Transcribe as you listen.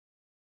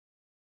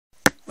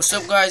What's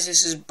up, guys?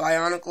 This is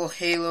Bionicle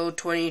Halo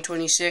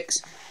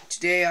 2026.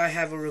 Today I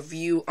have a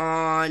review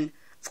on,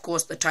 of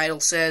course the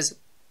title says,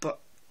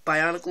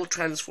 Bionicle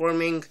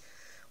transforming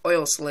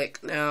oil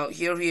slick. Now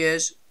here he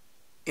is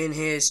in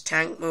his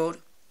tank mode.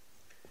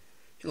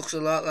 He looks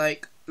a lot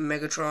like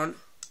Megatron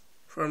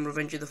from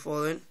Revenge of the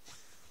Fallen.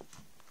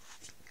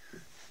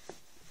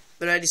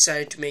 But I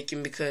decided to make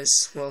him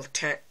because, well,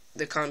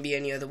 there can't be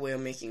any other way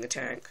of making a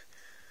tank.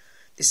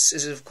 This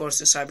is, of course,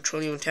 the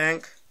Cybertronium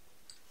tank.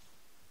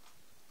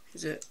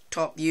 Here's a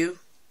top view,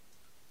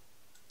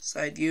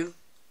 side view,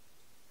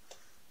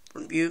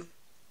 front view,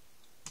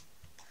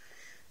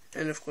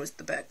 and of course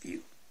the back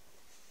view.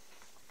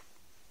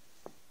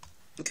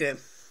 Okay.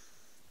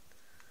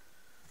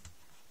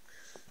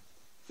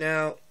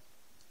 Now,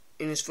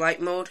 in his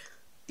flight mode,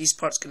 these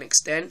parts can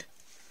extend,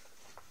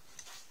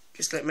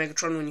 just like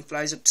Megatron when he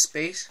flies up to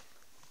space.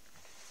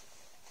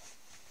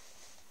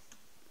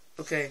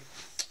 Okay,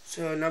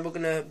 so now we're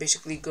gonna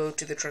basically go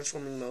to the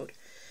transforming mode.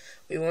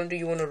 What you want to do,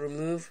 you want to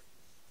remove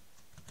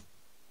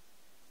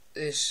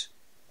this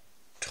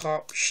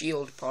top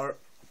shield part.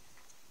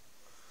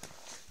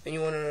 Then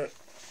you want to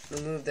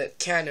remove the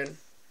cannon.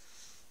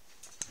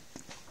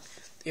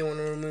 Then you want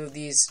to remove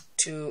these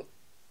two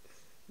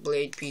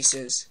blade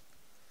pieces.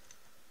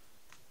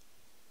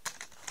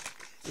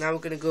 Now we're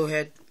going to go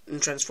ahead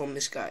and transform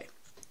this guy.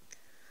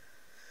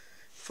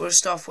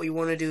 First off, what you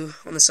want to do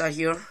on the side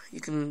here, you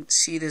can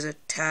see there's a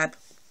tab.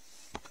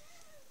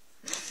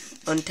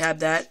 Untab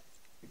that.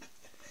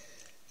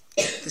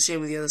 The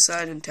same with the other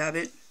side, and tab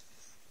it.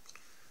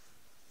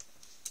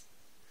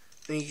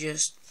 And you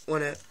just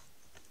want to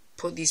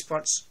put these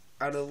parts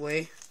out of the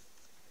way.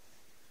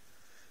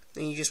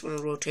 Then you just want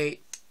to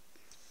rotate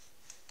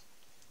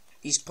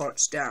these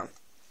parts down.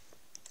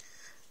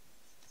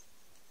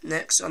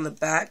 Next, on the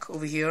back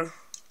over here,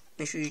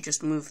 make sure you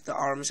just move the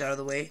arms out of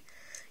the way.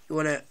 You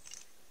want to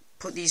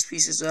put these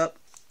pieces up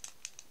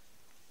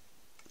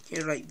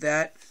here like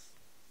that.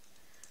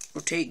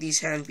 Rotate these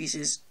hand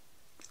pieces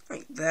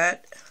like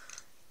that.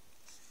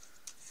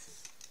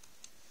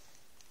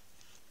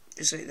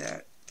 Just like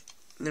that.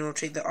 And then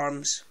rotate the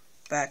arms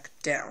back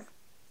down.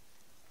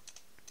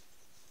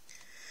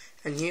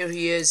 And here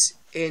he is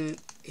in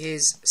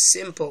his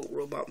simple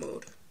robot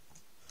mode.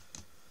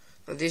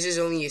 Now this is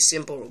only a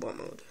simple robot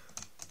mode.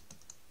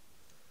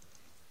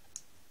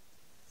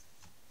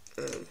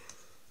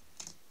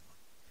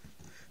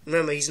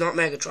 Remember, he's not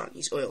Megatron,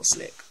 he's oil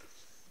slick.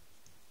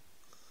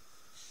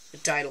 The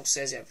title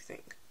says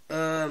everything.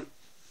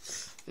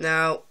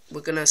 Now we're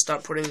gonna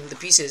start putting the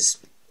pieces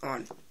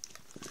on.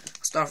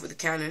 Start with the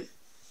cannon.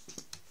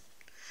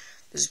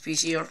 There's a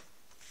piece here.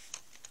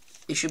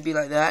 It should be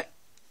like that.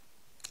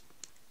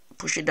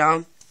 Push it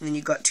down, and then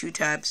you got two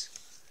tabs.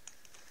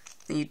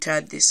 Then you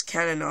tab this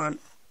cannon on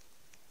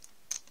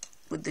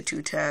with the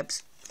two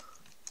tabs.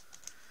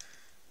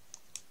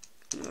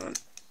 It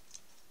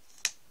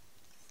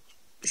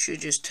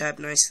should just tab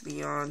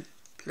nicely on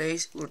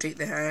place. Rotate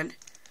the hand,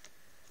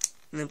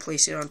 and then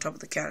place it on top of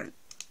the cannon.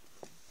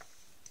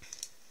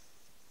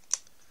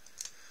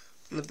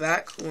 On the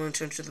back, we want to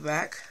turn to the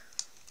back.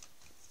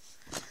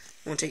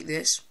 We want to take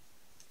this.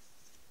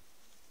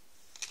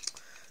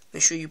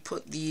 Make sure you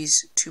put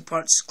these two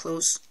parts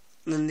close,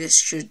 and then this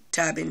should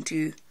tab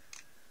into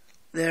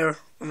there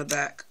on the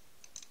back.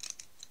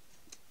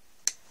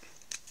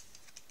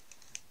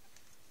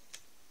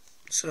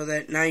 So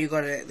that now you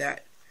got it like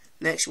that.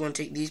 Next, you want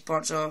to take these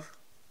parts off.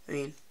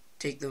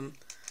 Pick them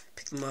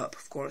up,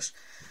 of course,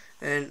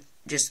 and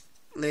just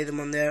lay them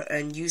on there.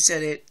 And you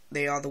said it;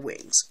 they are the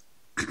wings.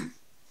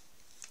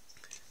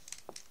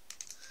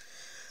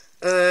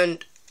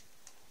 And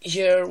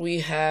here we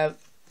have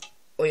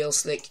oil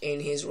slick in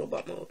his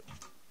robot mode.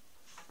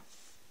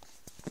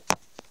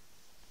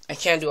 I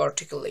can't do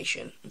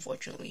articulation,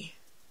 unfortunately.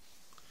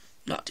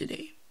 Not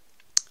today.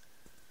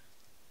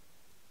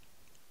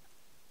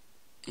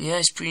 Yeah,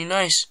 it's pretty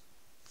nice.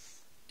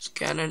 His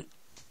cannon.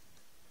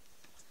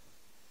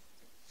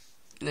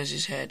 There's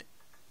his head.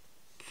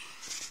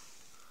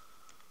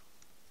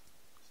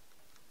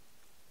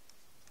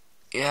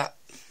 Yeah.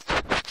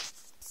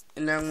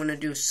 And now I'm going to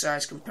do a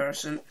size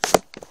comparison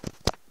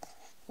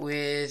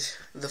with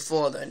the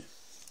Fallen.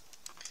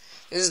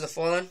 This is the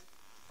Fallen.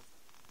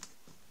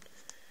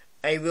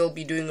 I will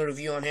be doing a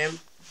review on him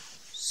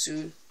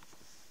soon.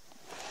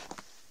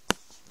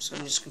 So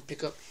I'm just going to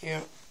pick up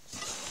here.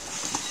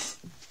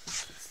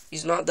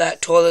 He's not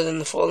that taller than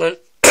the Fallen.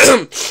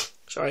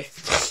 Sorry.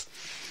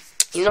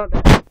 He's not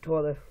that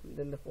taller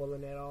than the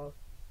Fallen at all.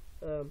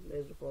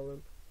 There's the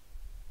Fallen.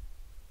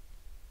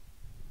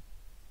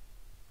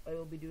 I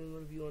will be doing a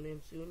review on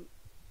him soon.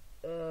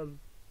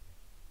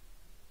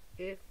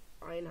 If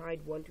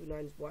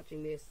Ironhide129 is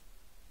watching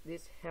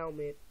this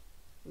helmet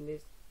and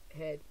this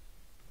head,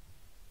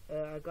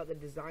 I got the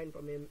design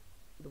from him,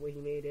 the way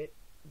he made it,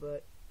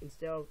 but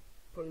instead of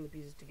putting the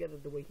pieces together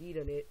the way he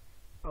done it,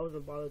 I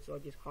wasn't bothered, so I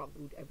just hot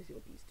glued every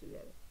single piece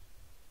together.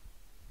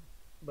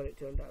 But it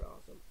turned out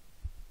awesome.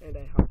 And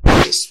I hot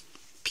glued this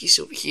piece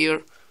over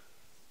here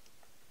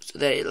so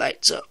that it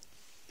lights up.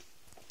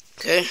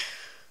 Okay?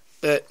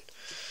 But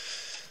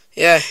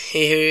yeah,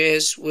 here he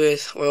is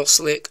with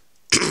oilslick.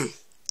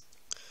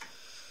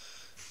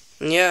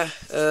 Yeah,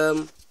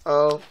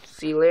 I'll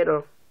see you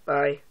later.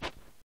 Bye.